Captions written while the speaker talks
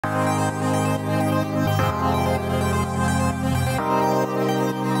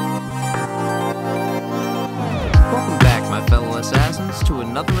Greetings to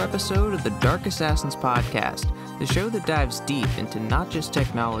another episode of the Dark Assassins podcast, the show that dives deep into not just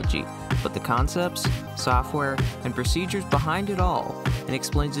technology, but the concepts, software, and procedures behind it all, and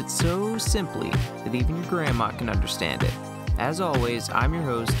explains it so simply that even your grandma can understand it. As always, I'm your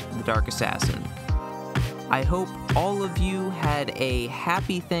host, the Dark Assassin. I hope all of you had a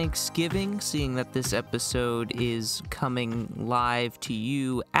happy Thanksgiving, seeing that this episode is coming live to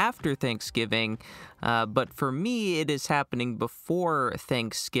you after Thanksgiving, but for me, it is happening before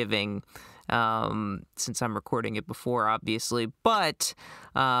Thanksgiving, since I'm recording it before, obviously, but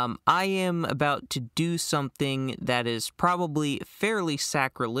I am about to do something that is probably fairly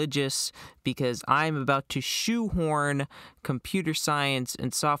sacrilegious, because I'm about to shoehorn computer science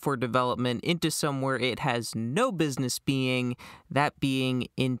and software development into somewhere it has no business being, that being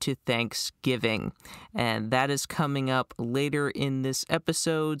into Thanksgiving. And that is coming up later in this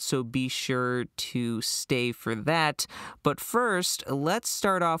episode, so be sure to stay for that. But first, let's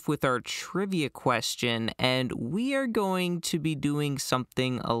start off with our trivia question, and we are going to be doing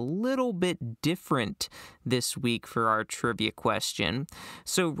something a little bit different this week for our trivia question.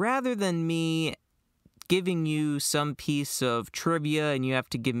 So rather than me giving you some piece of trivia and you have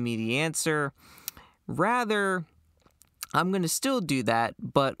to give me the answer, rather, I'm going to still do that,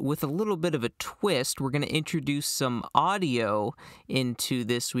 but with a little bit of a twist. We're going to introduce some audio into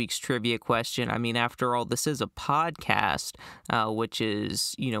this week's trivia question. I mean, after all, this is a podcast, which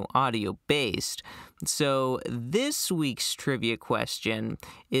is, audio-based. So this week's trivia question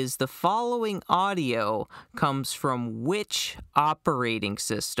is: the following audio comes from which operating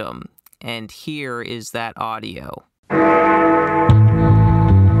system? And here is that audio.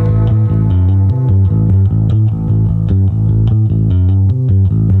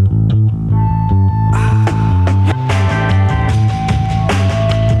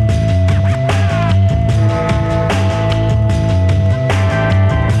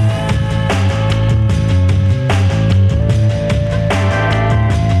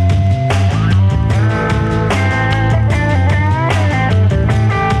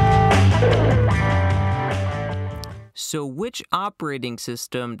 So which operating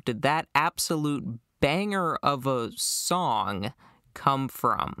system did that absolute banger of a song come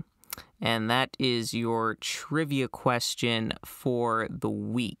from? And that is your trivia question for the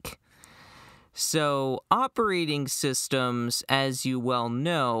week. So operating systems, as you well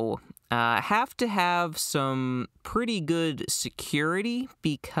know, have to have some pretty good security,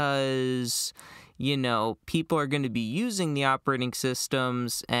 because people are going to be using the operating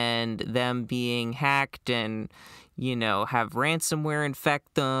systems, and them being hacked and have ransomware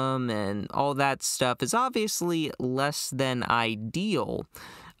infect them and all that stuff is obviously less than ideal.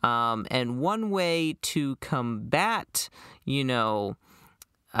 And one way to combat, different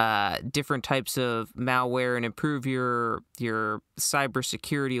types of malware and improve your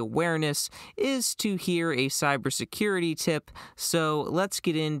cybersecurity awareness is to hear a cybersecurity tip. So let's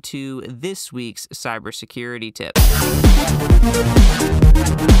get into this week's cybersecurity tip.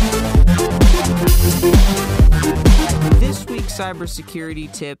 This week's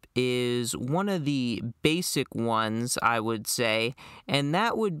cybersecurity tip is one of the basic ones, I would say, and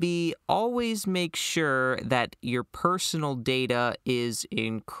that would be: always make sure that your personal data is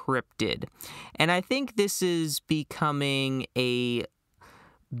encrypted. And I think this is becoming a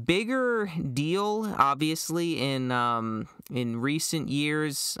bigger deal, obviously, in recent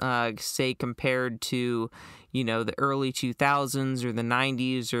years, say compared to the early 2000s or the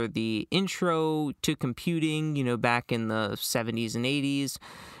 90s or the intro to computing, back in the 70s and 80s,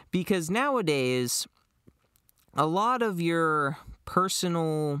 because nowadays a lot of your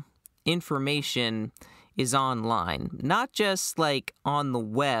personal information is online, not just like on the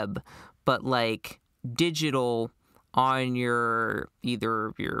web, but like digital on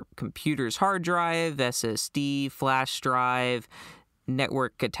either your computer's hard drive, SSD, flash drive,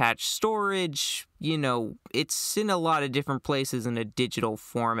 network attached storage. It's in a lot of different places in a digital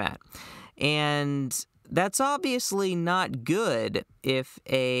format. And that's obviously not good if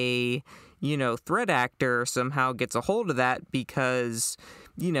a threat actor somehow gets a hold of that, because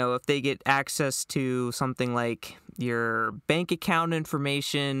if they get access to something like your bank account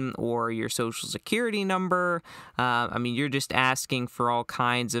information or your social security number, you're just asking for all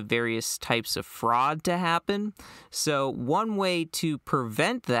kinds of various types of fraud to happen. So one way to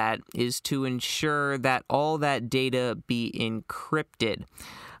prevent that is to ensure that all that data be encrypted.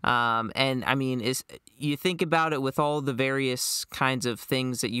 You think about it with all the various kinds of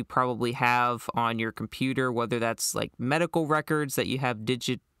things that you probably have on your computer, whether that's like medical records that you have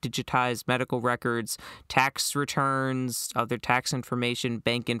digitized medical records, tax returns, other tax information,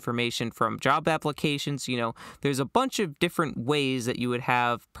 bank information from job applications. There's a bunch of different ways that you would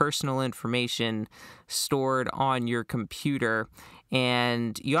have personal information stored on your computer,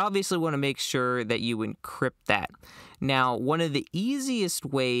 and you obviously want to make sure that you encrypt that. Now, one of the easiest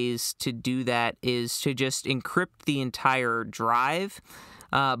ways to do that is to just encrypt the entire drive,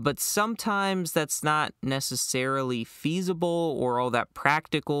 but sometimes that's not necessarily feasible or all that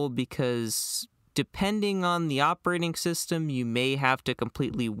practical, because depending on the operating system, you may have to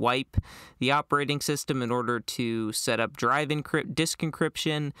completely wipe the operating system in order to set up disk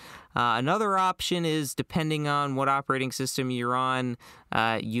encryption. Another option is, depending on what operating system you're on,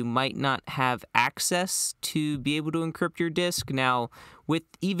 you might not have access to be able to encrypt your disk. Now,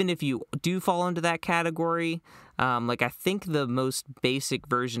 even if you do fall into that category, I think the most basic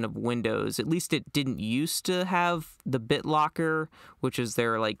version of Windows, at least it didn't used to have the BitLocker, which is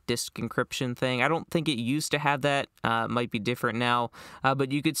their disk encryption thing. I don't think it used to have that. It might be different now,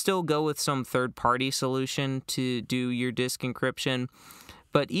 but you could still go with some third-party solution to do your disk encryption.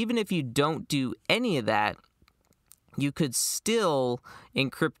 But even if you don't do any of that, you could still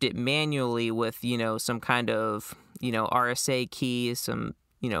encrypt it manually with, some kind of, RSA key, some,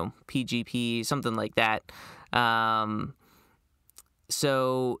 PGP, something like that.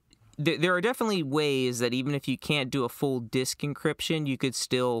 So there are definitely ways that even if you can't do a full disk encryption, you could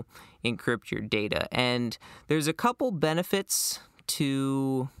still encrypt your data. And there's a couple benefits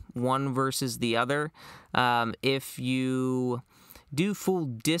to one versus the other. If you do full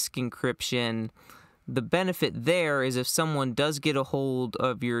disk encryption, the benefit there is if someone does get a hold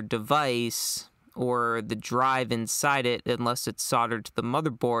of your device or the drive inside it, unless it's soldered to the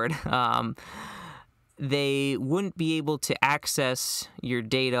motherboard, they wouldn't be able to access your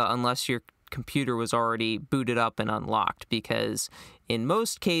data unless your computer was already booted up and unlocked, because in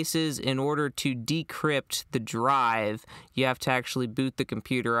most cases, in order to decrypt the drive, you have to actually boot the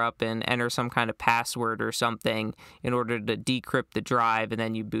computer up and enter some kind of password or something in order to decrypt the drive, and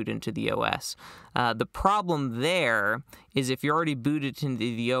then you boot into the OS. The problem there is if you're already booted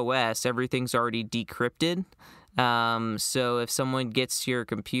into the OS, everything's already decrypted. So if someone gets your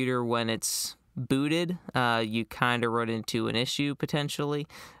computer when it's booted, you kind of run into an issue potentially.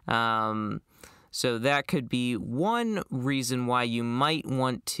 So that could be one reason why you might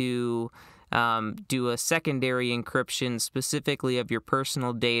want to do a secondary encryption specifically of your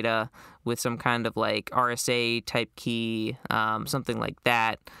personal data with some kind of RSA type key, something like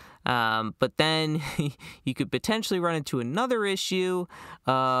that. But then you could potentially run into another issue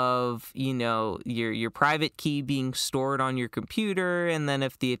of, your private key being stored on your computer. And then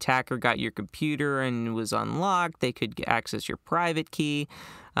if the attacker got your computer and was unlocked, they could access your private key.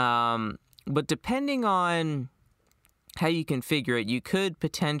 But depending on how you configure it, you could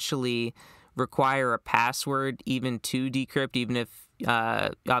potentially require a password even to decrypt, even if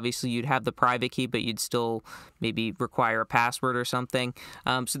obviously you'd have the private key, but you'd still maybe require a password or something.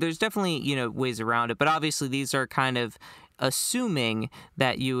 So there's definitely, ways around it. But obviously these are kind of assuming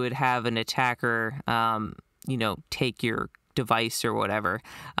that you would have an attacker, take your device or whatever,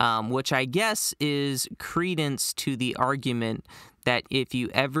 which I guess is credence to the argument that if you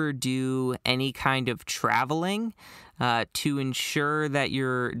ever do any kind of traveling, to ensure that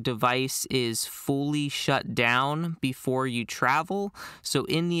your device is fully shut down before you travel. So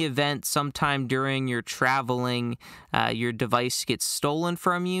in the event sometime during your traveling, your device gets stolen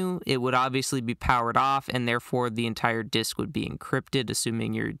from you, it would obviously be powered off, and therefore the entire disk would be encrypted,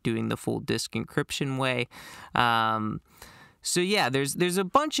 assuming you're doing the full disk encryption way. So yeah, there's a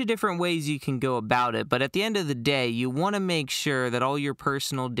bunch of different ways you can go about it, but at the end of the day, you want to make sure that all your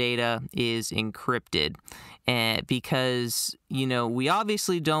personal data is encrypted, because we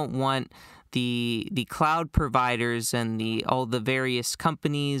obviously don't want the cloud providers and all the various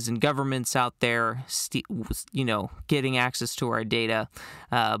companies and governments out there, getting access to our data.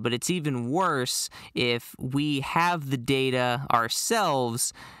 But it's even worse if we have the data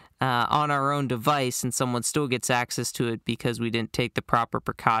ourselves on our own device and someone still gets access to it because we didn't take the proper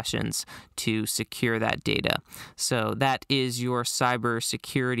precautions to secure that data. So that is your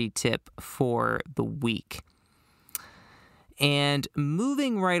cybersecurity tip for the week. And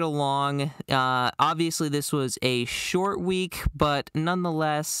moving right along, obviously this was a short week, but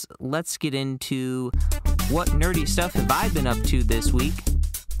nonetheless, let's get into what nerdy stuff have I been up to this week.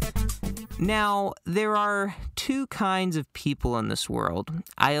 Now, there are two kinds of people in this world.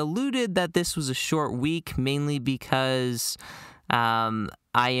 I alluded that this was a short week mainly because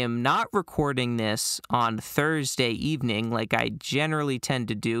I am not recording this on Thursday evening like I generally tend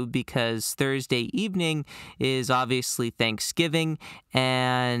to do, because Thursday evening is obviously Thanksgiving,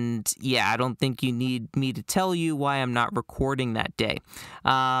 and yeah, I don't think you need me to tell you why I'm not recording that day.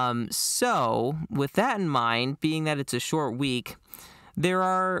 So with that in mind, being that it's a short week, there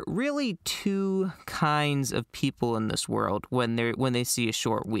are really two kinds of people in this world when they see a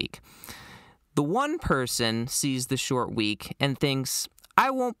short week. The one person sees the short week and thinks, I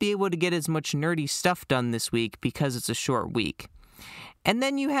won't be able to get as much nerdy stuff done this week because it's a short week. And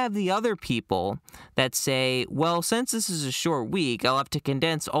then you have the other people that say, well, since this is a short week, I'll have to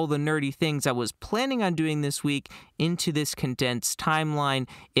condense all the nerdy things I was planning on doing this week into this condensed timeline,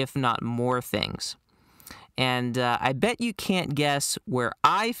 if not more things. And I bet you can't guess where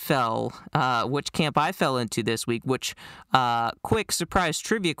I fell, which camp I fell into this week, which quick surprise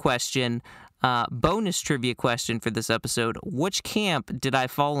trivia question, bonus trivia question for this episode. Which camp did I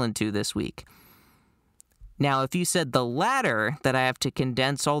fall into this week? Now, if you said the latter, that I have to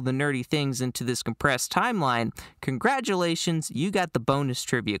condense all the nerdy things into this compressed timeline, congratulations, you got the bonus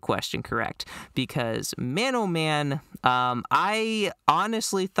trivia question correct. Because, man oh man, I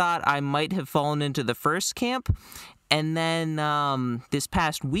honestly thought I might have fallen into the first camp, and then this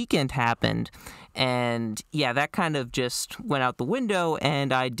past weekend happened, and yeah, that kind of just went out the window,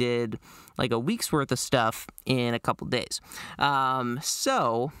 and I did like a week's worth of stuff in a couple days.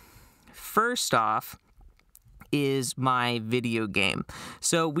 So, first off, is my video game.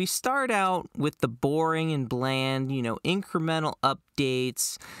 So we start out with the boring and bland, incremental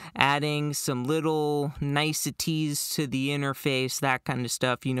updates, adding some little niceties to the interface, that kind of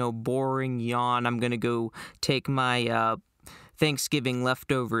stuff, boring yawn. I'm going to go take my Thanksgiving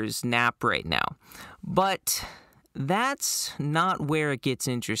leftovers nap right now. But that's not where it gets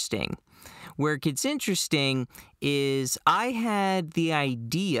interesting. Where it gets interesting is I had the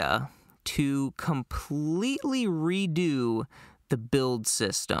idea to completely redo the build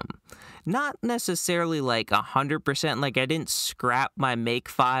system. Not necessarily like 100%, like I didn't scrap my make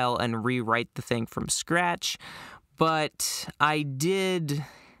file and rewrite the thing from scratch, but I did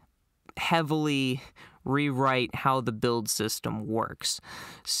heavily rewrite how the build system works.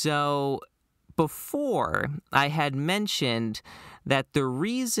 So before, I had mentioned that the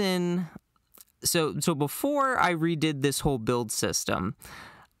reason... So before I redid this whole build system,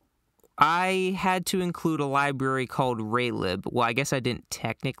 I had to include a library called Raylib. Well, I guess I didn't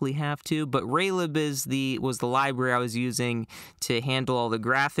technically have to, but Raylib was the library I was using to handle all the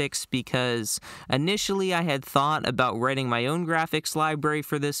graphics, because initially I had thought about writing my own graphics library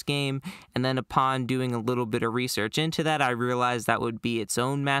for this game, and then upon doing a little bit of research into that, I realized that would be its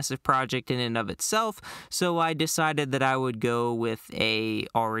own massive project in and of itself, so I decided that I would go with a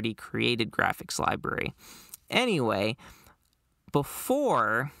already created graphics library. Anyway,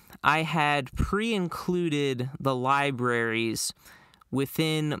 before, I had pre-included the libraries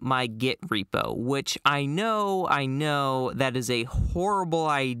within my Git repo, which I know that is a horrible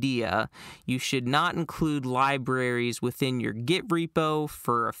idea. You should not include libraries within your Git repo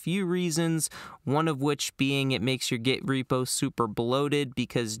for a few reasons, one of which being it makes your Git repo super bloated,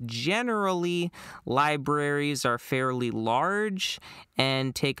 because generally libraries are fairly large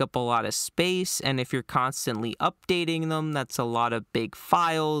and take up a lot of space, and if you're constantly updating them, that's a lot of big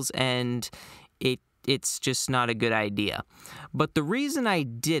files, and it's just not a good idea. But the reason I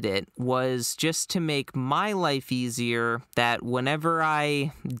did it was just to make my life easier, that whenever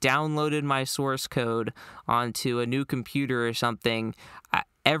I downloaded my source code onto a new computer or something,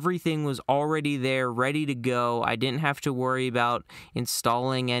 everything was already there, ready to go. I didn't have to worry about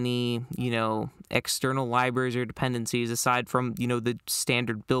installing any, external libraries or dependencies aside from, the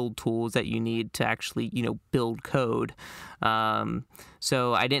standard build tools that you need to actually, build code.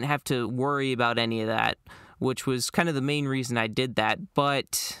 So I didn't have to worry about any of that, which was kind of the main reason I did that.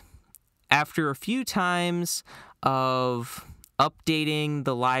 But after a few times of updating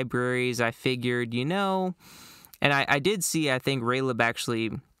the libraries, I figured, and I did see, I think Raylib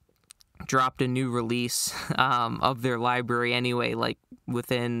actually dropped a new release of their library anyway, like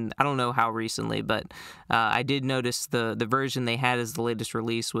within, I don't know how recently, but I did notice the version they had as the latest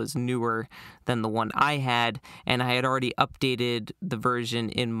release was newer than the one I had, and I had already updated the version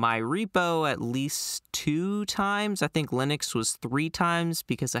in my repo at least 2 times. I think Linux was 3 times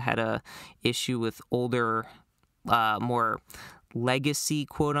because I had a issue with older, more legacy,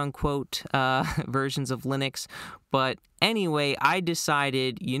 quote-unquote, versions of Linux. But anyway, I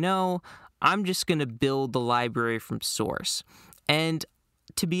decided, I'm just going to build the library from source. And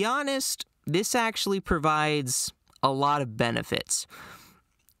to be honest, this actually provides a lot of benefits.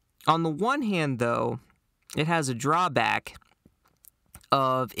 On the one hand, though, it has a drawback.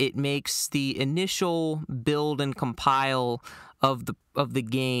 of it makes the initial build and compile of the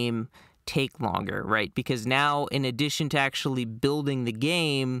game take longer, right? Because now, in addition to actually building the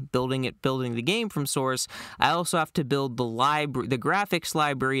game from source, I also have to build the graphics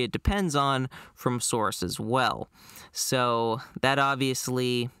library it depends on from source as well. So that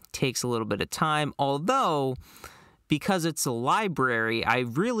obviously takes a little bit of time, although because it's a library, I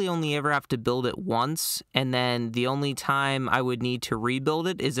really only ever have to build it once, and then the only time I would need to rebuild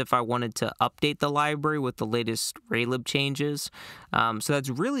it is if I wanted to update the library with the latest Raylib changes. So that's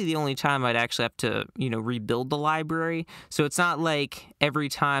really the only time I'd actually have to, rebuild the library. So it's not like every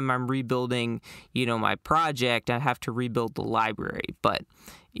time I'm rebuilding, my project, I have to rebuild the library. But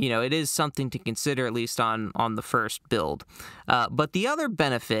it is something to consider, at least on the first build. But the other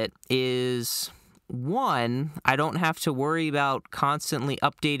benefit is, one, I don't have to worry about constantly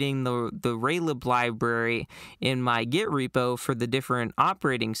updating the Raylib library in my Git repo for the different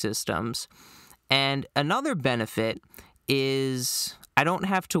operating systems. And another benefit is I don't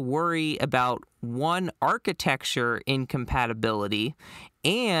have to worry about one architecture incompatibility,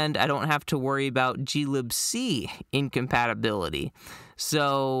 and I don't have to worry about glibc incompatibility.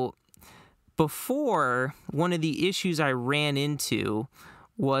 So before, one of the issues I ran into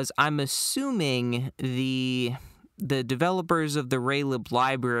was I'm assuming the developers of the Raylib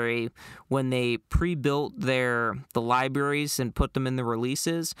library, when they pre-built the libraries and put them in the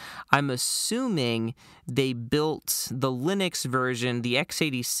releases, I'm assuming they built the Linux version, the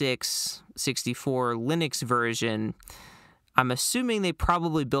x86 64 Linux version. I'm assuming they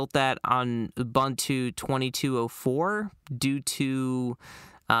probably built that on Ubuntu 22.04 due to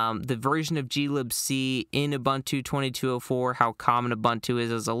the version of glibc in Ubuntu 22.04, how common Ubuntu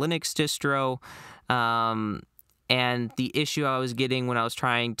is as a Linux distro, and the issue I was getting when I was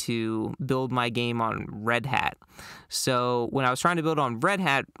trying to build my game on Red Hat. So when I was trying to build on Red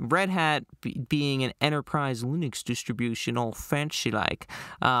Hat being an enterprise Linux distribution, all fancy-like,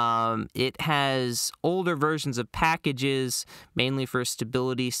 it has older versions of packages, mainly for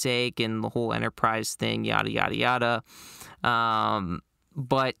stability's sake and the whole enterprise thing, yada, yada, yada.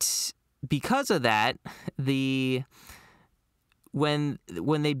 But because of that, when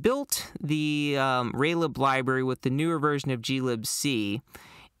they built the Raylib library with the newer version of glibc,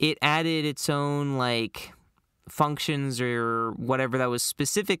 it added its own functions or whatever that was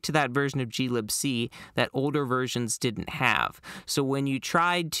specific to that version of glibc that older versions didn't have. So when you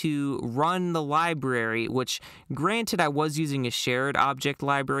tried to run the library, which granted I was using a shared object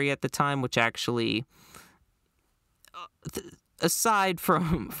library at the time, which actually aside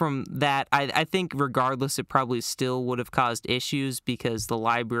from that, I think regardless, it probably still would have caused issues because the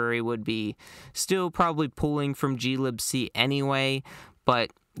library would be still probably pulling from glibc anyway,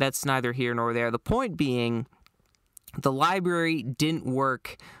 but that's neither here nor there. The point being, the library didn't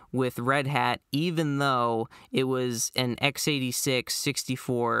work with Red Hat, even though it was an x86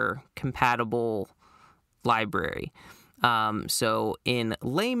 64 compatible library. So in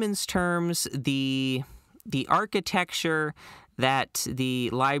layman's terms, the architecture that the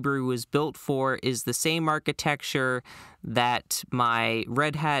library was built for is the same architecture that my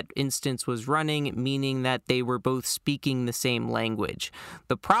Red Hat instance was running, meaning that they were both speaking the same language.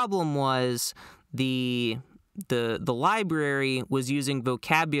 The problem was the library was using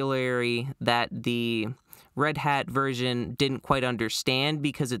vocabulary that the Red Hat version didn't quite understand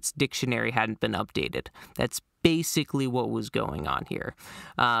because its dictionary hadn't been updated. That's basically what was going on here.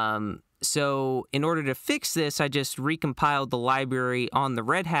 So in order to fix this, I just recompiled the library on the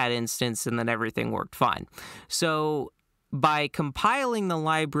Red Hat instance, and then everything worked fine. So by compiling the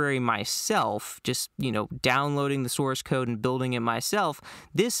library myself, just, downloading the source code and building it myself,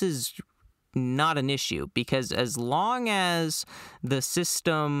 this is not an issue, because as long as the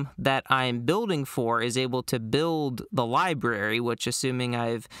system that I'm building for is able to build the library, which, assuming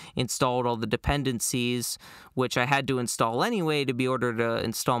I've installed all the dependencies, which I had to install anyway to be able to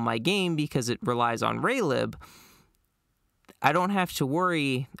install my game because it relies on Raylib, I don't have to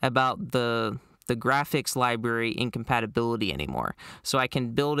worry about the graphics library incompatibility anymore. So I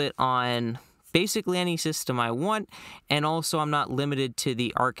can build it on basically any system I want, and also I'm not limited to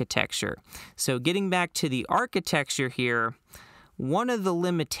the architecture. So getting back to the architecture here, one of the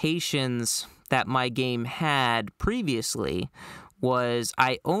limitations that my game had previously was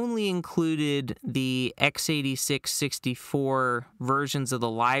I only included the x86 64 versions of the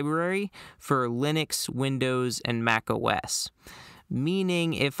library for Linux, Windows, and Mac OS.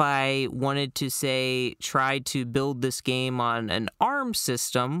 Meaning if I wanted to, say, try to build this game on an ARM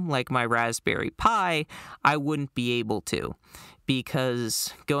system like my Raspberry Pi, I wouldn't be able to.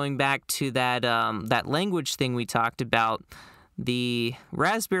 Because going back to that language thing we talked about, the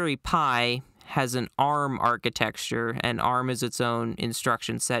Raspberry Pi has an ARM architecture, and ARM is its own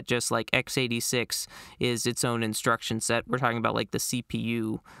instruction set, just like x86 is its own instruction set. We're talking about like the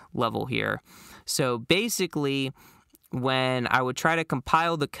CPU level here. So basically, when I would try to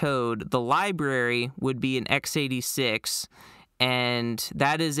compile the code, the library would be in x86, and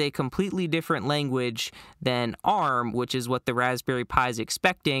that is a completely different language than ARM, which is what the Raspberry Pi is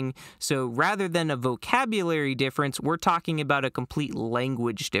expecting. So rather than a vocabulary difference, we're talking about a complete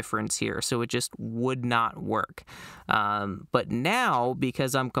language difference here. So it just would not work. But now,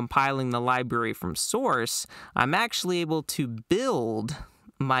 because I'm compiling the library from source, I'm actually able to build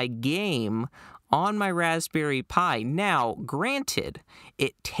my game on my Raspberry Pi. Now, granted,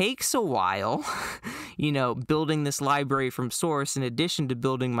 it takes a while, building this library from source in addition to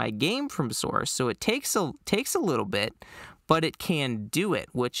building my game from source. So it takes a little bit, but it can do it,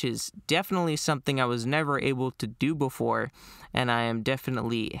 which is definitely something I was never able to do before, and I am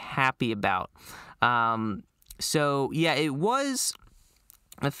definitely happy about. So yeah, it was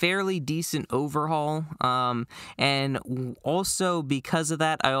a fairly decent overhaul, and also because of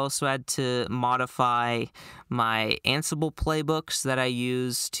that, I also had to modify my Ansible playbooks that I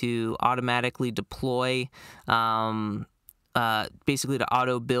use to automatically deploy, basically to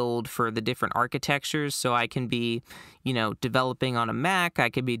auto build for the different architectures. So I can be, developing on a Mac,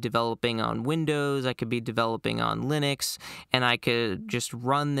 I could be developing on Windows, I could be developing on Linux, and I could just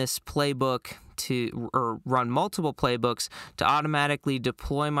run this playbook or run multiple playbooks to automatically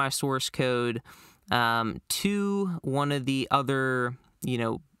deploy my source code to one of the other,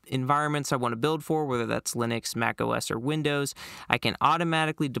 environments I want to build for, whether that's Linux, Mac OS, or Windows. I can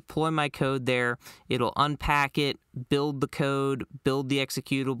automatically deploy my code there. It'll unpack it, build the code, build the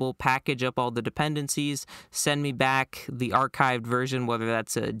executable, package up all the dependencies, send me back the archived version, whether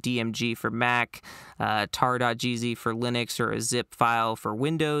that's a DMG for Mac, tar.gz for Linux, or a zip file for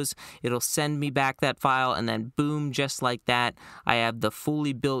Windows. It'll send me back that file, and then boom, just like that, I have the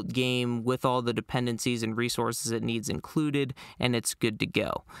fully built game with all the dependencies and resources it needs included, and it's good to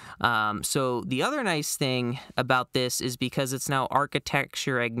go. So the other nice thing about this is because it's now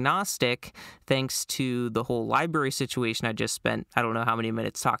architecture agnostic, thanks to the whole library situation I just spent I don't know how many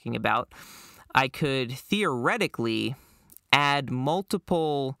minutes talking about, I could theoretically add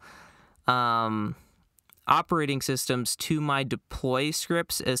multiple operating systems to my deploy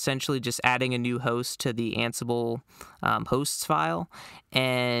scripts, essentially just adding a new host to the Ansible hosts file,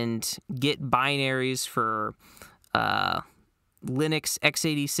 and get binaries for Linux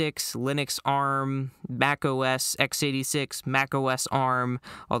x86, Linux ARM, Mac OS x86, Mac OS ARM,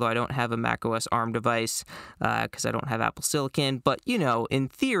 although I don't have a Mac OS ARM device because I don't have Apple Silicon, but in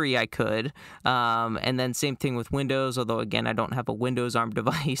theory I could. And then same thing with Windows, although again I don't have a Windows ARM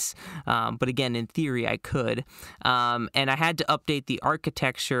device, but again in theory I could. And I had to update the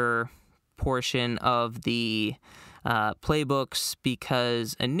architecture portion of the playbooks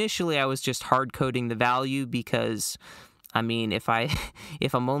because initially I was just hard coding the value because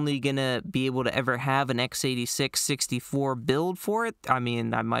if I'm only gonna be able to ever have an x86 64 build for it, I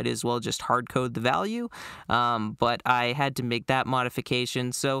might as well just hard code the value. But I had to make that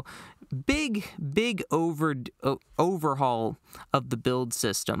modification. So big overhaul of the build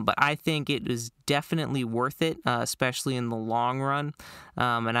system, but I think it is definitely worth it, especially in the long run.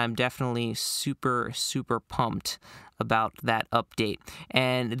 And I'm definitely super pumped about that update.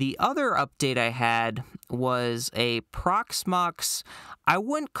 And the other update I had was a Proxmox. I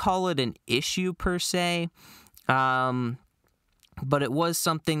wouldn't call it an issue per se, but it was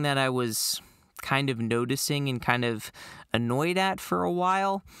something that I was kind of noticing and kind of annoyed at for a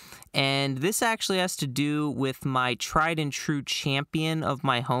while. And this actually has to do with my tried and true champion of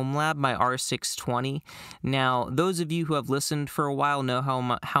my home lab, my R620. Now, those of you who have listened for a while know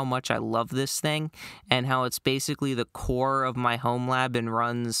how much I love this thing and how it's basically the core of my home lab and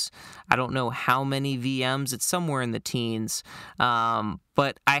runs, I don't know how many VMs, it's somewhere in the teens.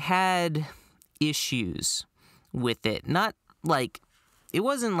 But I had issues with it. Not like, it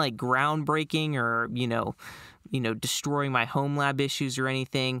wasn't like groundbreaking or, destroying my home lab issues or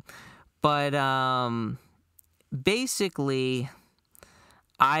anything. But basically,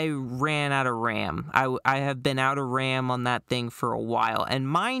 I ran out of RAM. I have been out of RAM on that thing for a while. And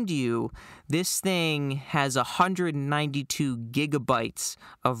mind you, this thing has 192 gigabytes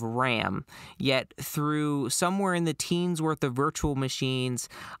of RAM. Yet through somewhere in the teens worth of virtual machines,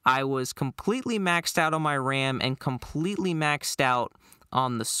 I was completely maxed out on my RAM and completely maxed out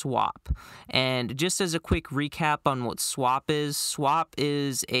on the swap. And just as a quick recap on what swap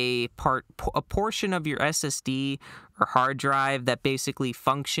is a portion of your SSD or hard drive that basically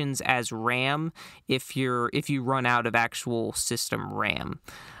functions as RAM if you run out of actual system RAM.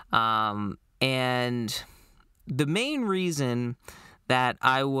 And the main reason that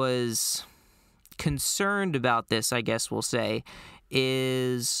I was concerned about this, I guess we'll say,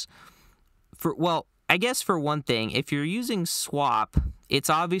 is for one thing, if you're using swap, it's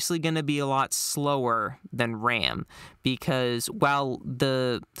obviously going to be a lot slower than RAM, because while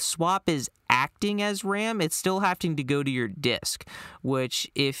the swap is acting as RAM, it's still having to go to your disk, which,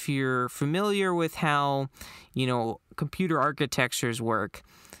 if you're familiar with how, computer architectures work,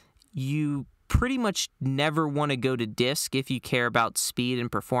 you pretty much never want to go to disk if you care about speed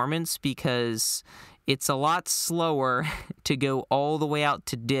and performance, because it's a lot slower to go all the way out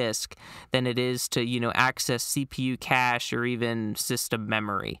to disk than it is to, access CPU cache or even system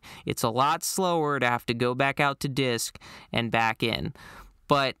memory. It's a lot slower to have to go back out to disk and back in.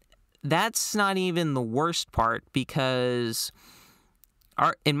 But that's not even the worst part, because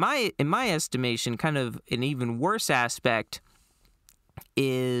in my estimation, kind of an even worse aspect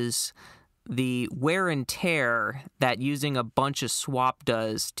is the wear and tear that using a bunch of swap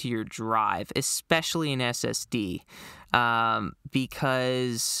does to your drive, especially an SSD,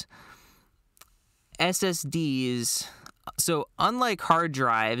 because SSDs, so unlike hard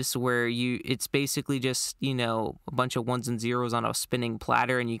drives where it's basically just, a bunch of ones and zeros on a spinning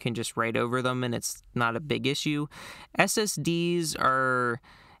platter and you can just write over them and it's not a big issue, SSDs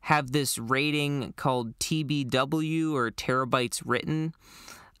have this rating called TBW, or terabytes written.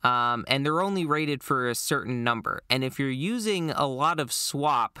 And they're only rated for a certain number. And if you're using a lot of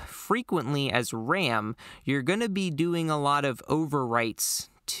swap frequently as RAM, you're going to be doing a lot of overwrites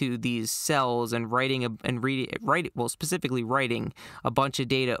to these cells and specifically writing a bunch of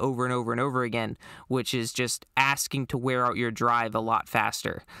data over and over and over again, which is just asking to wear out your drive a lot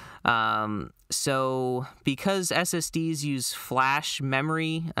faster. So because SSDs use flash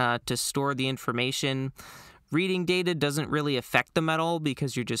memory to store the information, reading data doesn't really affect them at all,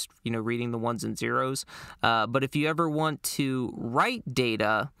 because you're just, reading the ones and zeros. But if you ever want to write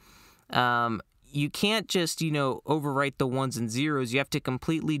data, you can't just, overwrite the ones and zeros. You have to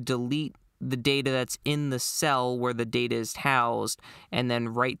completely delete the data that's in the cell where the data is housed and then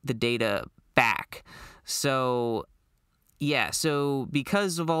write the data back. So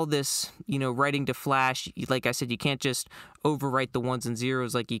because of all this, writing to flash, like I said, you can't just overwrite the ones and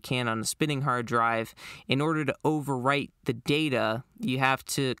zeros like you can on a spinning hard drive. In order to overwrite the data, you have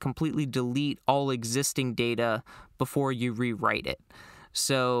to completely delete all existing data before you rewrite it.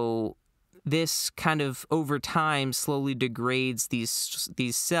 So this kind of, over time, slowly degrades these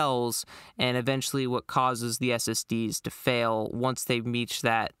cells, and eventually what causes the SSDs to fail once they reach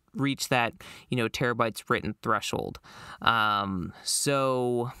that terabytes written threshold.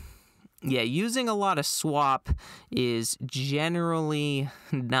 Using a lot of swap is generally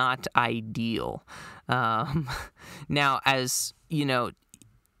not ideal. Now, as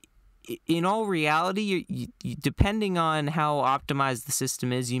in all reality, you, depending on how optimized the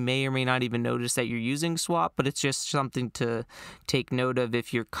system is, you may or may not even notice that you're using swap, but it's just something to take note of.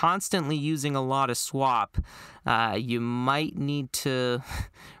 If you're constantly using a lot of swap, you might need to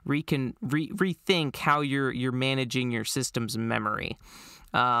rethink how you're managing your system's memory.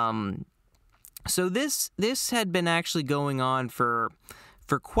 So this had been actually going on for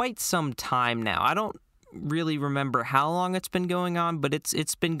quite some time now. I don't really remember how long it's been going on, but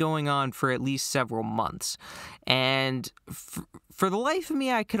it's been going on for at least several months. And for the life of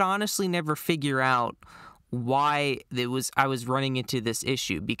me, I could honestly never figure out why I was running into this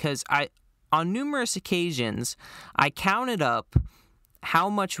issue, because on numerous occasions I counted up how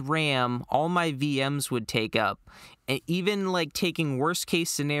much RAM all my VMs would take up, and even taking worst case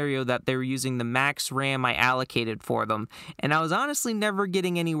scenario that they were using the max RAM I allocated for them, and I was honestly never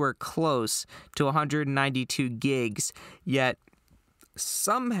getting anywhere close to 192 gigs, yet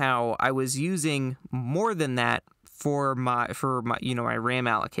somehow I was using more than that for my my RAM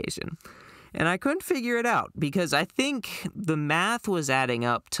allocation. And I couldn't figure it out, because I think the math was adding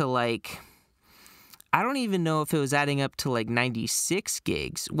up to I don't even know if it was adding up to 96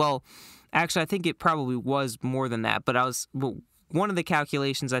 gigs. Well, actually, I think it probably was more than that. But one of the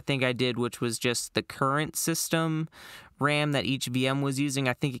calculations I think I did, which was just the current system RAM that each VM was using,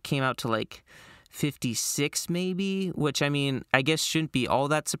 I think it came out to 56 maybe, which, I guess shouldn't be all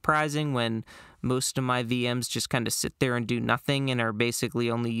that surprising when most of my VMs just kind of sit there and do nothing and are basically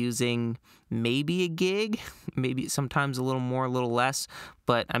only using maybe a gig, maybe sometimes a little more, a little less,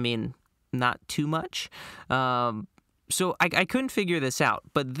 but not too much. so I couldn't figure this out.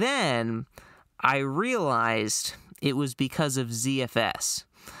 But then I realized it was because of ZFS.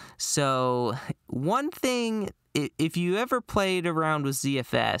 So one thing, if you ever played around with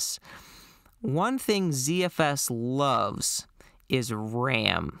ZFS, one thing ZFS loves is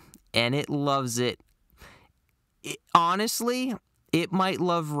RAM, and it loves it. Honestly, it might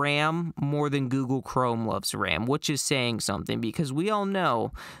love RAM more than Google Chrome loves RAM, which is saying something, because we all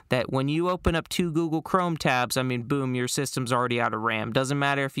know that when you open up 2 Google Chrome tabs, I mean, boom, your system's already out of RAM. Doesn't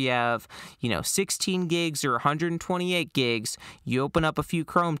matter if you have, 16 gigs or 128 gigs, you open up a few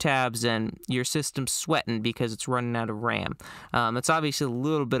Chrome tabs and your system's sweating because it's running out of RAM. It's obviously a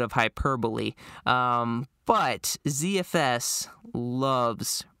little bit of hyperbole, but ZFS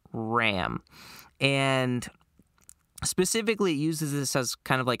loves RAM. And specifically, it uses this as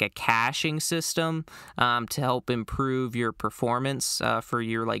kind of like a caching system to help improve your performance for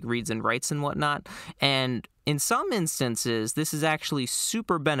your reads and writes and whatnot. And in some instances, this is actually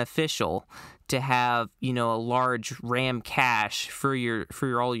super beneficial to have a large RAM cache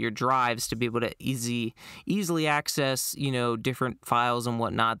for all your drives, to be able to easily access different files and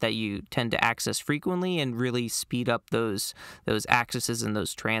whatnot that you tend to access frequently, and really speed up those accesses and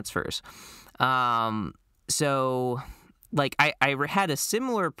those transfers. So, I had a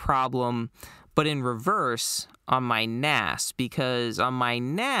similar problem, but in reverse on my NAS, because on my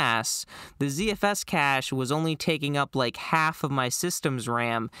NAS, the ZFS cache was only taking up half of my system's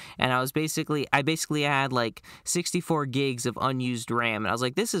RAM, and I basically had 64 gigs of unused RAM, and I was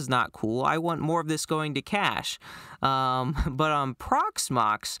like, this is not cool. I want more of this going to cache. But on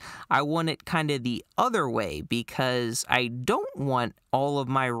Proxmox, I want it kind of the other way, because I don't want all of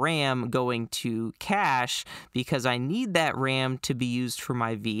my RAM going to cache, because I need that RAM to be used for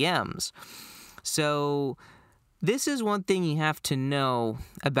my VMs. So this is one thing you have to know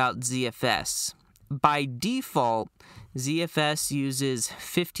about ZFS. By default, ZFS uses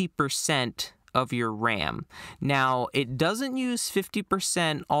 50% of your RAM. Now, it doesn't use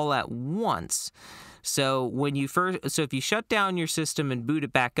 50% all at once. So if you shut down your system and boot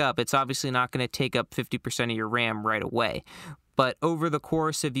it back up, it's obviously not going to take up 50% of your RAM right away. But over the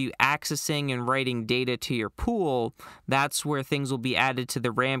course of you accessing and writing data to your pool, that's where things will be added to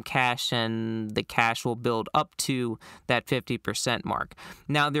the RAM cache, and the cache will build up to that 50% mark.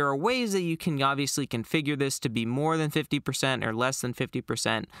 Now, there are ways that you can obviously configure this to be more than 50% or less than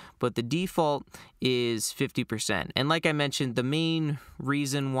 50%, but the default is 50%. And like I mentioned, the main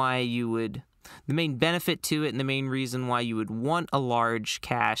benefit to it, and the main reason why you would want a large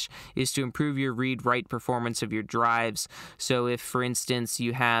cache, is to improve your read-write performance of your drives. So if, for instance,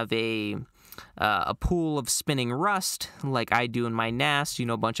 you have a pool of spinning Rust, like I do in my NAS,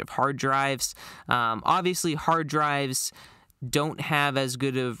 a bunch of hard drives. Obviously, hard drives don't have as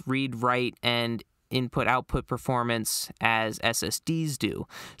good of read-write and input-output performance as SSDs do.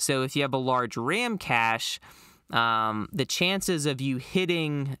 So if you have a large RAM cache, the chances of you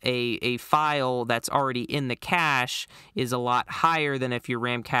hitting a file that's already in the cache is a lot higher than if your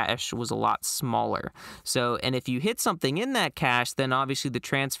RAM cache was a lot smaller. So, and if you hit something in that cache, then obviously the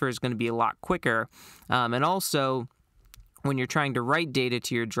transfer is going to be a lot quicker. And also, when you're trying to write data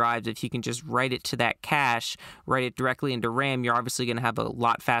to your drives, if you can just write it to that cache, write it directly into RAM, you're obviously going to have a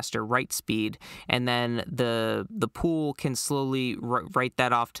lot faster write speed, and then the pool can slowly write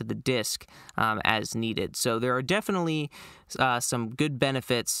that off to the disk as needed. So there are definitely some good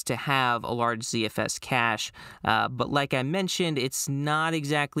benefits to have a large ZFS cache, but like I mentioned, it's not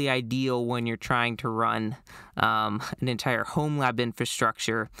exactly ideal when you're trying to run an entire home lab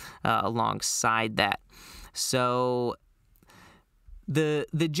infrastructure alongside that. So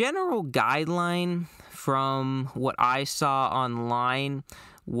the general guideline from what I saw online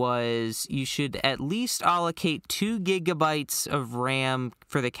was you should at least allocate 2 gigabytes of RAM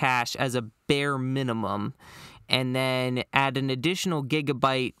for the cache as a bare minimum, and then add an additional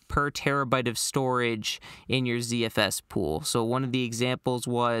gigabyte per terabyte of storage in your ZFS pool. So one of the examples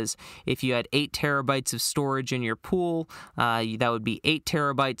was if you had 8 terabytes of storage in your pool, that would be 8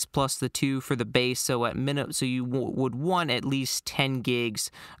 terabytes plus the 2 for the base. So so you would want at least 10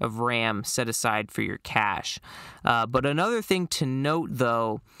 gigs of RAM set aside for your cache. But another thing to note,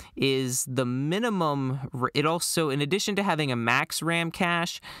 though, is the minimum. It also, in addition to having a max RAM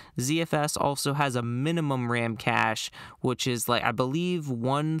cache, ZFS also has a minimum RAM cache, which is I believe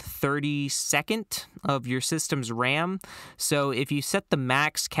 1/32 of your system's RAM. So if you set the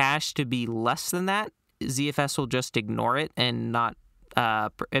max cache to be less than that, ZFS will just ignore it and not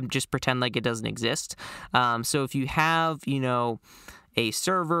and just pretend like it doesn't exist. So if you have a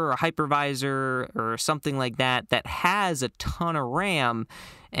server, a hypervisor, or something like that that has a ton of RAM,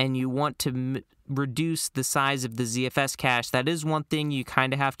 and you want to reduce the size of the ZFS cache, that is one thing you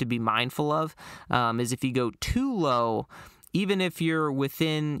kind of have to be mindful of, is if you go too low, even if you're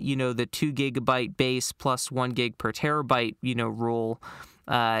within, the 2 gigabyte base plus 1 gig per terabyte, rule,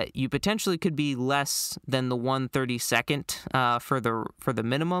 you potentially could be less than the 1/32 for the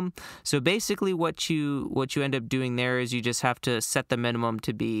minimum. So basically, what you end up doing there is you just have to set the minimum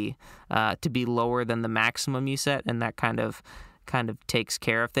to be lower than the maximum you set, and that kind of takes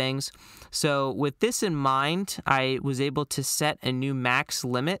care of things. So with this in mind, I was able to set a new max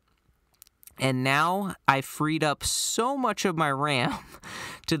limit. And now I freed up so much of my RAM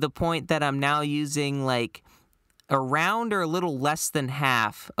to the point that I'm now using like around or a little less than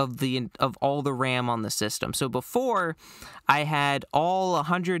half of all the RAM on the system. So before, I had all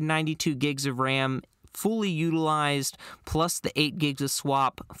 192 gigs of RAM fully utilized, plus the 8 gigs of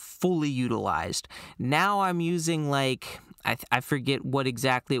swap fully utilized. Now I'm using like, I forget what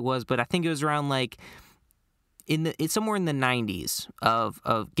exactly it was, but I think it was around like it's somewhere in the 90s of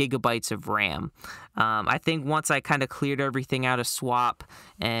gigabytes of RAM. I think once I kind of cleared everything out of swap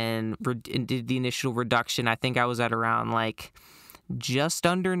and did the initial reduction, I think I was at around like just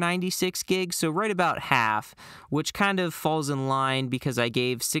under 96 gigs, so right about half, which kind of falls in line because I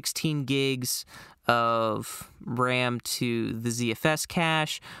gave 16 gigs of RAM to the ZFS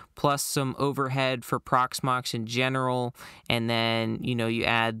cache, plus some overhead for Proxmox in general, and then, you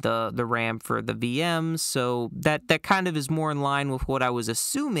add the RAM for the VMs, so that kind of is more in line with what I was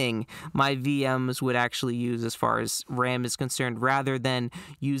assuming my VMs would actually use as far as RAM is concerned, rather than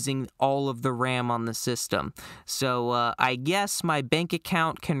using all of the RAM on the system. So I guess my bank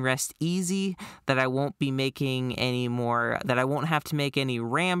account can rest easy that I won't be making any more, that I won't have to make any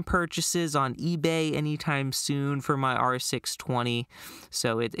RAM purchases on eBay anytime soon for my R620,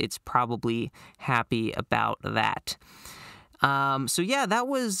 so it's probably happy about that. So yeah, that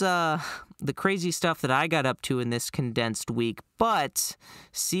was the crazy stuff that I got up to in this condensed week, but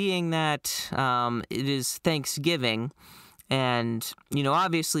seeing that it is Thanksgiving, and,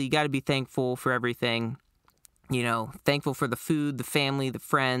 obviously you got to be thankful for everything. Thankful for the food, the family, the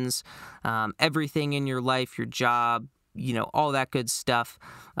friends, everything in your life, your job, all that good stuff.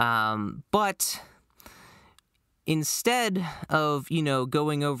 But instead of,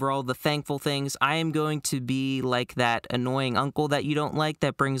 going over all the thankful things, I am going to be like that annoying uncle that you don't like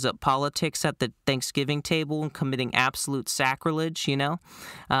that brings up politics at the Thanksgiving table and committing absolute sacrilege,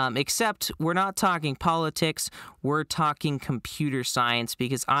 Except we're not talking politics, we're talking computer science,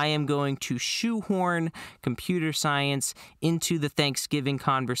 because I am going to shoehorn computer science into the Thanksgiving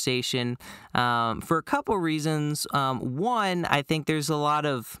conversation for a couple reasons. One, I think there's a lot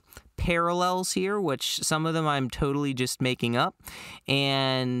of parallels here, which some of them I'm totally just making up,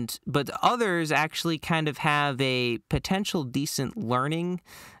 but others actually kind of have a potential decent learning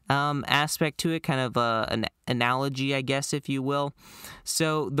aspect to it, kind of an analogy, I guess, if you will.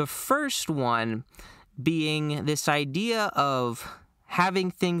 So the first one being this idea of having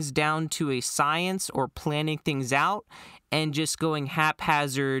things down to a science or planning things out and just going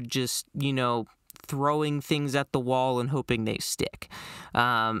haphazard, just, throwing things at the wall and hoping they stick.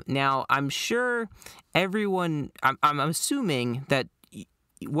 Now, I'm sure everyone, I'm assuming that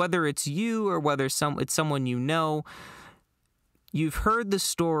whether it's you or whether it's someone you've heard the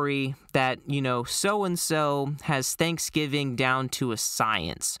story that, so-and-so has Thanksgiving down to a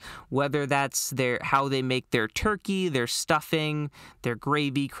science, whether that's how they make their turkey, their stuffing, their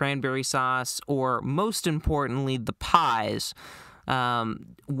gravy, cranberry sauce, or most importantly, the pies.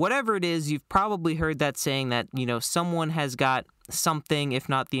 Whatever it is, you've probably heard that saying that, someone has got something, if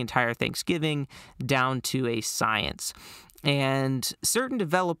not the entire Thanksgiving, down to a science. And certain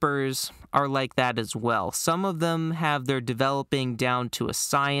developers are like that as well. Some of them have their developing down to a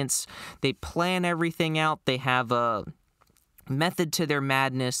science. They plan everything out. They have a method to their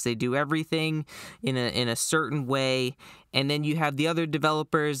madness. They do everything in a certain way. And then you have the other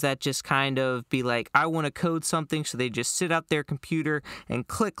developers that just kind of be like, I want to code something, so they just sit at their computer and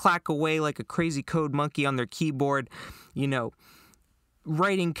click-clack away like a crazy code monkey on their keyboard,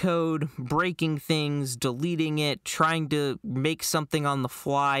 writing code, breaking things, deleting it, trying to make something on the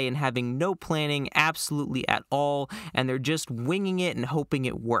fly and having no planning absolutely at all, and they're just winging it and hoping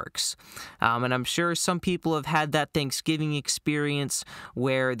it works. And I'm sure some people have had that Thanksgiving experience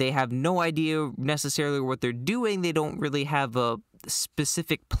where they have no idea necessarily what they're doing. They don't really have a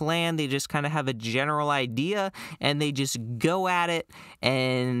specific plan. They just kind of have a general idea and they just go at it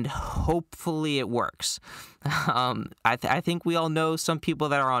and hopefully it works. I think we all know some people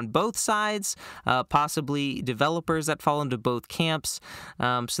that are on both sides, possibly developers that fall into both camps.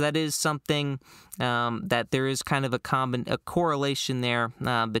 So that is something that there is kind of a correlation there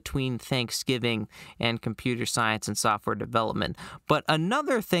between Thanksgiving and computer science and software development. But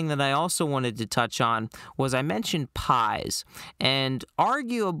another thing that I also wanted to touch on was I mentioned pies, and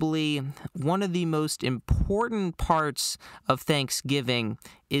arguably one of the most important parts of Thanksgiving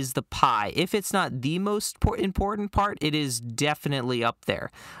is the pie. If it's not the most important part, it is definitely up there.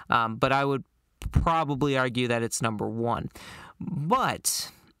 But I would probably argue that it's number one.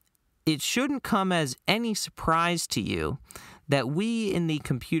 But it shouldn't come as any surprise to you that we in the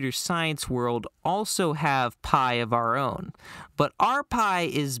computer science world also have pie of our own. But our pie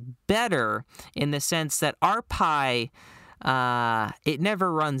is better in the sense that our pie, it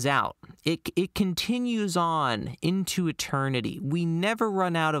never runs out. It continues on into eternity. We never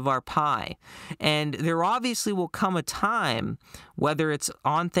run out of our pie. And there obviously will come a time, whether it's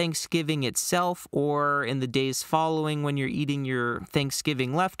on Thanksgiving itself or in the days following when you're eating your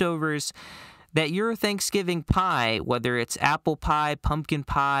Thanksgiving leftovers, that your Thanksgiving pie, whether it's apple pie, pumpkin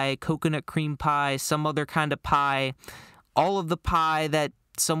pie, coconut cream pie, some other kind of pie, all of the pie that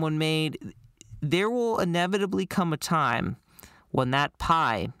someone made, there will inevitably come a time when that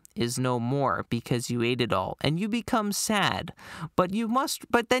pie is no more because you ate it all and you become sad. But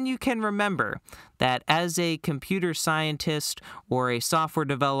then you can remember that as a computer scientist or a software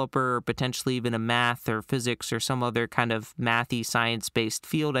developer, or potentially even a math or physics or some other kind of mathy science-based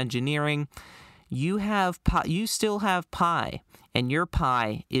field, engineering, you still have pie, and your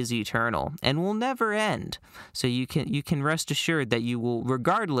pie is eternal and will never end. So you can rest assured that you will,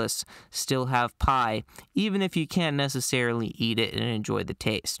 regardless, still have pie, even if you can't necessarily eat it and enjoy the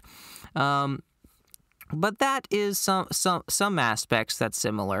taste. But that is some aspects that's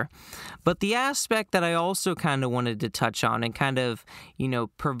similar. But the aspect that I also kind of wanted to touch on and kind of,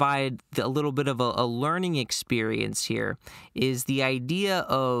 provide a little bit of a learning experience here is the idea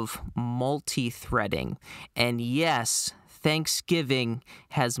of multi-threading. And yes, Thanksgiving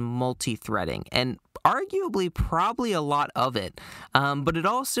has multi-threading, and arguably probably a lot of it, but it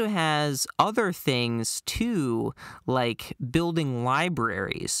also has other things too, like building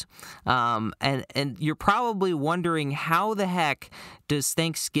libraries, and you're probably wondering, how the heck does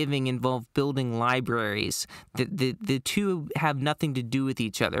Thanksgiving involve building libraries? The two have nothing to do with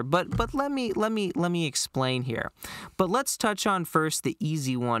each other, but let me explain here. But let's touch on first the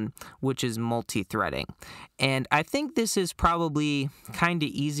easy one, which is multi-threading. And I think this is probably kind of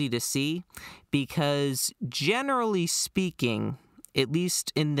easy to see, because generally speaking, at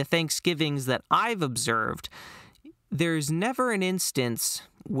least in the Thanksgivings that I've observed, there's never an instance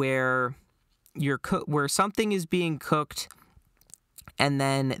where where something is being cooked and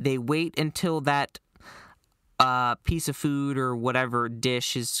then they wait until that piece of food or whatever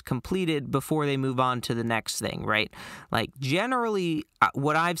dish is completed before they move on to the next thing, right? Like generally,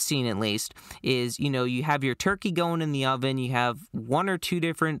 what I've seen at least is, you have your turkey going in the oven, you have one or two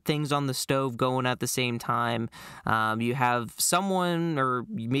different things on the stove going at the same time, you have someone or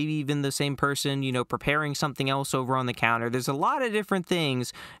maybe even the same person, preparing something else over on the counter. There's a lot of different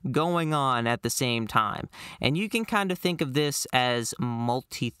things going on at the same time. And you can kind of think of this as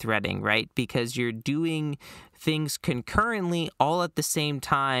multi-threading, right? Because you're doing things concurrently all at the same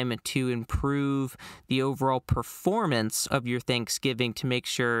time to improve the overall performance of your Thanksgiving, to make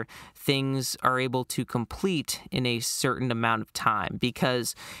sure things are able to complete in a certain amount of time.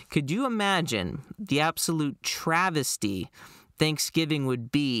 Because could you imagine the absolute travesty Thanksgiving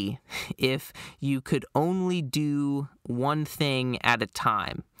would be if you could only do one thing at a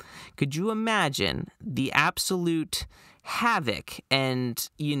time? Could you imagine the absolute havoc and,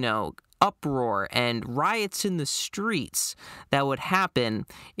 uproar and riots in the streets that would happen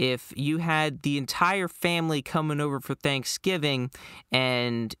if you had the entire family coming over for Thanksgiving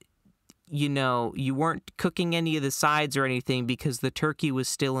and you weren't cooking any of the sides or anything because the turkey was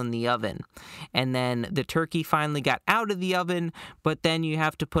still in the oven. And then the turkey finally got out of the oven, but then you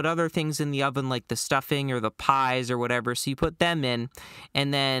have to put other things in the oven like the stuffing or the pies or whatever. So you put them in,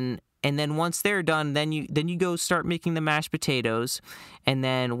 and then once they're done, then you go start making the mashed potatoes. And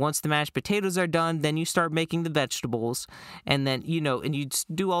then once the mashed potatoes are done, then you start making the vegetables. And then, and you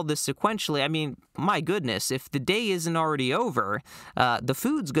do all this sequentially. I mean, my goodness, if the day isn't already over, the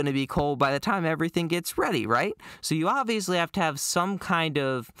food's going to be cold by the time everything gets ready, right? So you obviously have to have some kind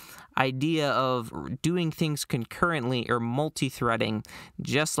of idea of doing things concurrently or multi-threading,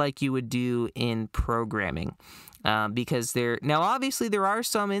 just like you would do in programming. Because now obviously there are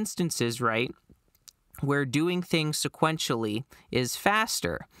some instances, right, where doing things sequentially is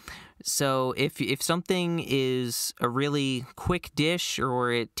faster. So if something is a really quick dish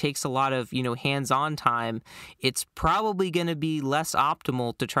or it takes a lot of, hands-on time, it's probably going to be less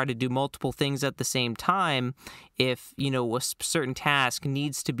optimal to try to do multiple things at the same time if, a certain task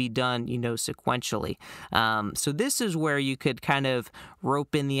needs to be done, sequentially. So this is where you could kind of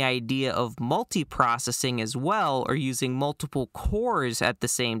rope in the idea of multiprocessing as well, or using multiple cores at the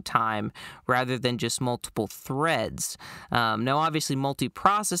same time rather than just multiple threads. Now, obviously,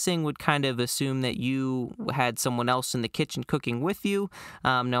 multiprocessing would kind of assume that you had someone else in the kitchen cooking with you.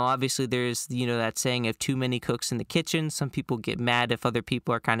 Now, obviously, there's, that saying of too many cooks in the kitchen. Some people get mad if other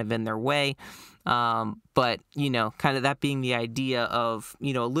people are kind of in their way. But, kind of that being the idea of, a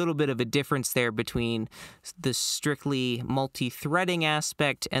little bit of a difference there between the strictly multi-threading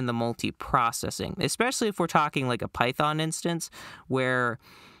aspect and the multi-processing, especially if we're talking like a Python instance where,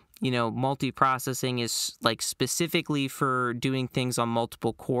 multi-processing is like specifically for doing things on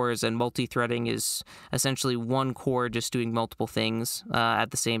multiple cores, and multi-threading is essentially one core just doing multiple things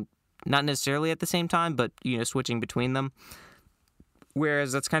at the same, not necessarily at the same time, but, switching between them.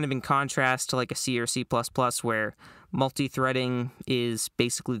 Whereas that's kind of in contrast to like a C or C++, where multi-threading is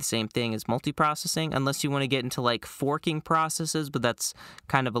basically the same thing as multiprocessing, unless you want to get into like forking processes, but that's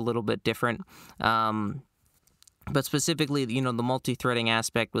kind of a little bit different. But specifically, the multi-threading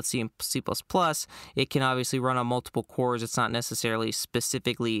aspect with C and C++, it can obviously run on multiple cores. It's not necessarily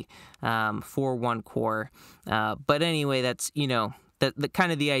specifically for one core. But anyway, that's, the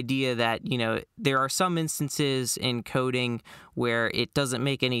kind of the idea that, there are some instances in coding where it doesn't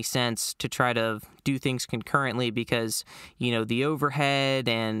make any sense to try to do things concurrently because, the overhead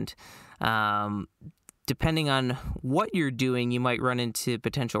and depending on what you're doing, you might run into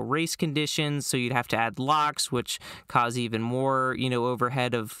potential race conditions. So you'd have to add locks, which cause even more,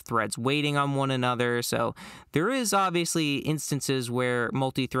 overhead of threads waiting on one another. So there is obviously instances where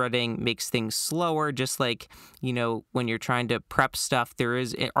multi-threading makes things slower, just like, when you're trying to prep stuff,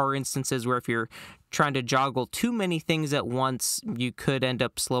 are instances where if you're trying to joggle too many things at once, you could end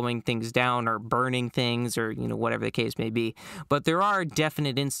up slowing things down or burning things or, whatever the case may be. But there are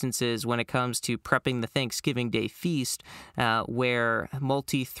definite instances when it comes to prepping the Thanksgiving Day feast where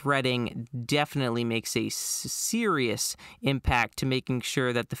multi-threading definitely makes a serious impact to making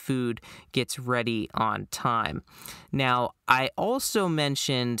sure that the food gets ready on time. Now, I also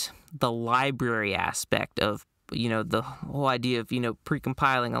mentioned the library aspect of the whole idea of,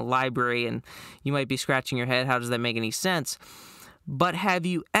 precompiling a library, and you might be scratching your head, how does that make any sense? But have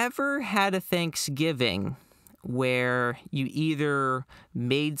you ever had a Thanksgiving where you either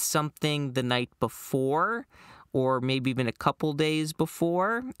made something the night before or maybe even a couple days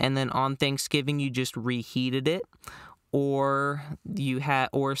before, and then on Thanksgiving you just reheated it? Or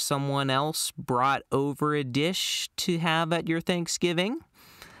or someone else brought over a dish to have at your Thanksgiving?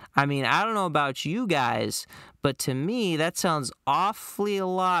 I mean, I don't know about you guys, but to me, that sounds awfully a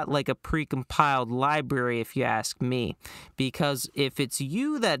lot like a precompiled library, if you ask me. Because if it's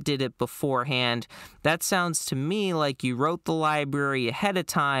you that did it beforehand, that sounds to me like you wrote the library ahead of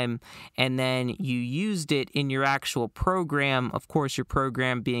time, and then you used it in your actual program, of course, your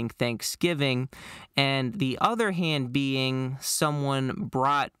program being Thanksgiving, and the other hand being someone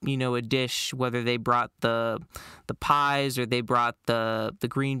brought, a dish, whether they brought the pies, or they brought the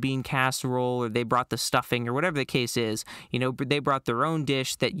green bean casserole, or they brought the stuffing, or whatever the case is, they brought their own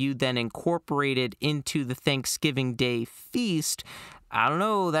dish that you then incorporated into the Thanksgiving Day feast. I don't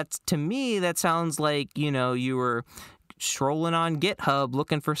know, to me, that sounds like, you were strolling on GitHub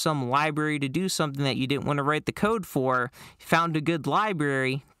looking for some library to do something that you didn't want to write the code for, found a good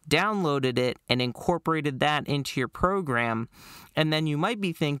library, downloaded it, and incorporated that into your program. And then you might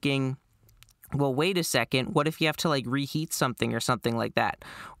be thinking, well, wait a second, what if you have to reheat something or something like that?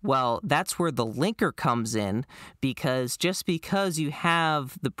 Well, that's where the linker comes in, because just because you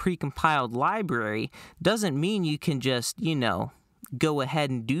have the precompiled library doesn't mean you can just, go ahead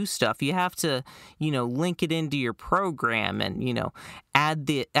and do stuff. You have to, link it into your program and, add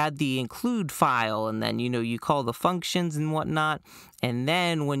the include file, and then, you call the functions and whatnot. And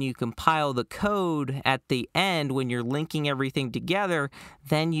then when you compile the code at the end, when you're linking everything together,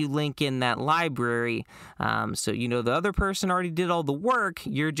 then you link in that library. So, the other person already did all the work.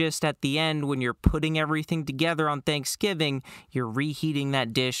 You're just at the end, when you're putting everything together on Thanksgiving, you're reheating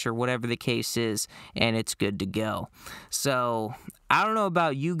that dish or whatever the case is, and it's good to go. So I don't know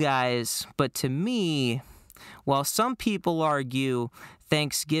about you guys, but to me, while some people argue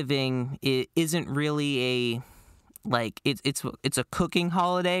Thanksgiving isn't really a it's a cooking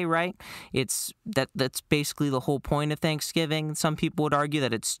holiday, right? That's basically the whole point of Thanksgiving. Some people would argue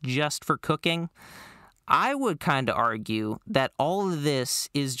that it's just for cooking. I would kind of argue that all of this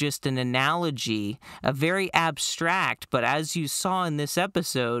is just an analogy, a very abstract, but as you saw in this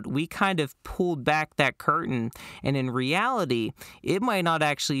episode, we kind of pulled back that curtain, and in reality, it might not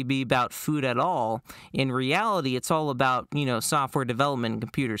actually be about food at all. In reality, it's all about, software development and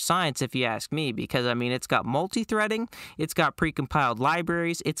computer science, if you ask me, because, it's got multi-threading, it's got precompiled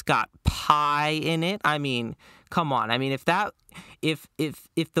libraries, it's got pi in it. Come on. If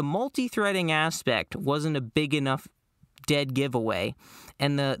the multi-threading aspect wasn't a big enough dead giveaway,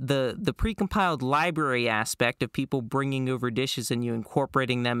 and the precompiled library aspect of people bringing over dishes and you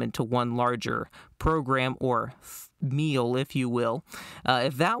incorporating them into one larger program or meal, if you will,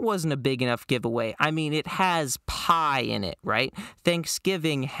 if that wasn't a big enough giveaway, it has pi in it, right?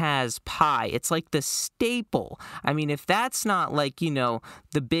 Thanksgiving has pi. It's like the staple. If that's not like, the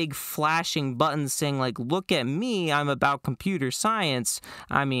big flashing buttons saying like, look at me, I'm about computer science,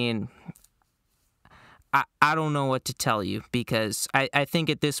 I don't know what to tell you, because I think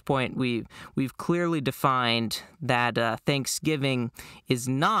at this point we've clearly defined that Thanksgiving is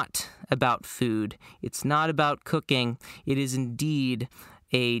not about food. It's not about cooking. It is indeed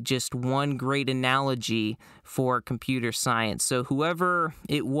just one great analogy for computer science. So whoever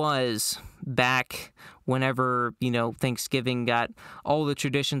it was back whenever, Thanksgiving got all the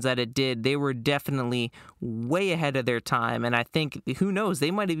traditions that it did, they were definitely way ahead of their time. And I think, who knows,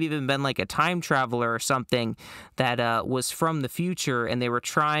 they might have even been like a time traveler or something that was from the future, and they were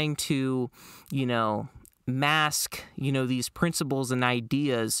trying to, mask, these principles and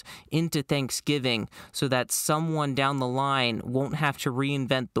ideas into Thanksgiving so that someone down the line won't have to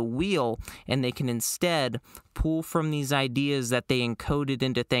reinvent the wheel, and they can instead pull from these ideas that they encoded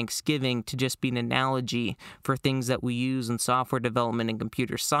into Thanksgiving to just be an analogy for things that we use in software development and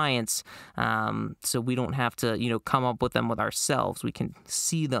computer science, so we don't have to, come up with them with ourselves. We can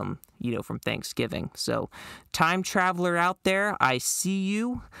see them, from Thanksgiving. So, time traveler out there, I see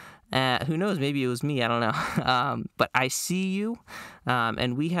you. Who knows? Maybe it was me. I don't know. But I see you,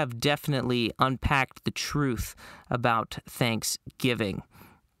 and we have definitely unpacked the truth about Thanksgiving.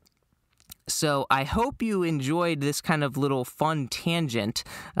 So I hope you enjoyed this kind of little fun tangent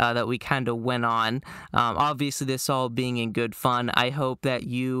that we kind of went on. Obviously, this all being in good fun. I hope that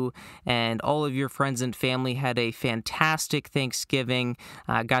you and all of your friends and family had a fantastic Thanksgiving,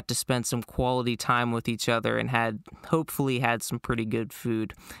 got to spend some quality time with each other, and hopefully had some pretty good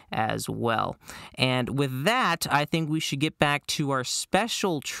food as well. And with that, I think we should get back to our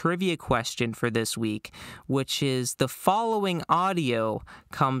special trivia question for this week, which is, the following audio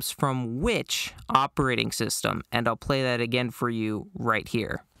comes from which operating system? And I'll play that again for you right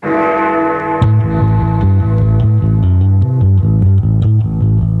here.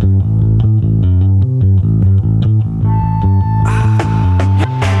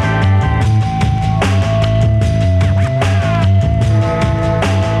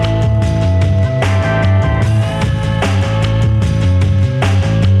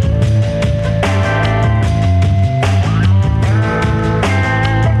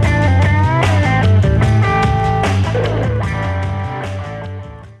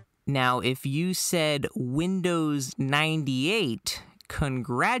 Now, if you said Windows 98,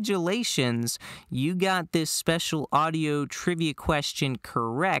 congratulations, you got this special audio trivia question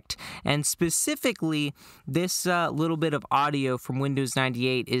correct. And specifically, this little bit of audio from Windows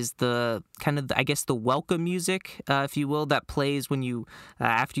 98 is the kind of, the welcome music, if you will, that plays when you,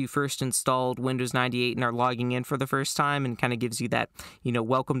 after you first installed Windows 98 and are logging in for the first time, and kind of gives you that,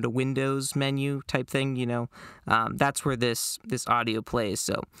 welcome to Windows menu type thing, that's where this audio plays.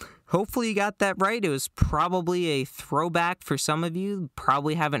 So hopefully you got that right. It was probably a throwback for some of you.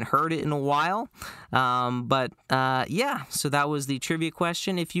 Probably haven't heard it in a while. Yeah, so that was the trivia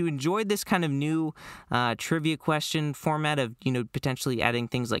question. If you enjoyed this kind of new trivia question format of, potentially adding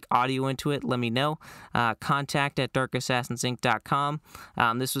things like audio into it, let me know. Contact@darkassassinsinc.com.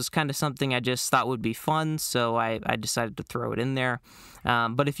 This was kind of something I just thought would be fun, so I decided to throw it in there.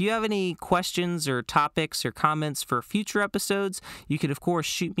 But if you have any questions or topics or comments for future episodes, you could, of course,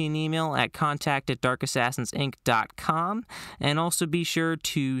 shoot me an email at contact@darkassassinsinc.com. And also be sure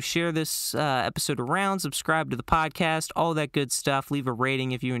to share this episode around, subscribe to the podcast, all that good stuff. Leave a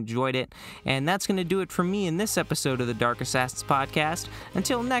rating if you enjoyed it. And that's going to do it for me in this episode of the Dark Assassins podcast.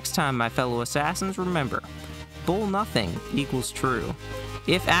 Until next time, my fellow assassins, remember, bull nothing equals true.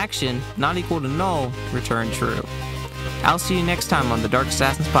 If action not equal to null, return true. I'll see you next time on the Dark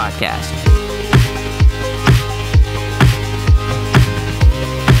Assassins podcast.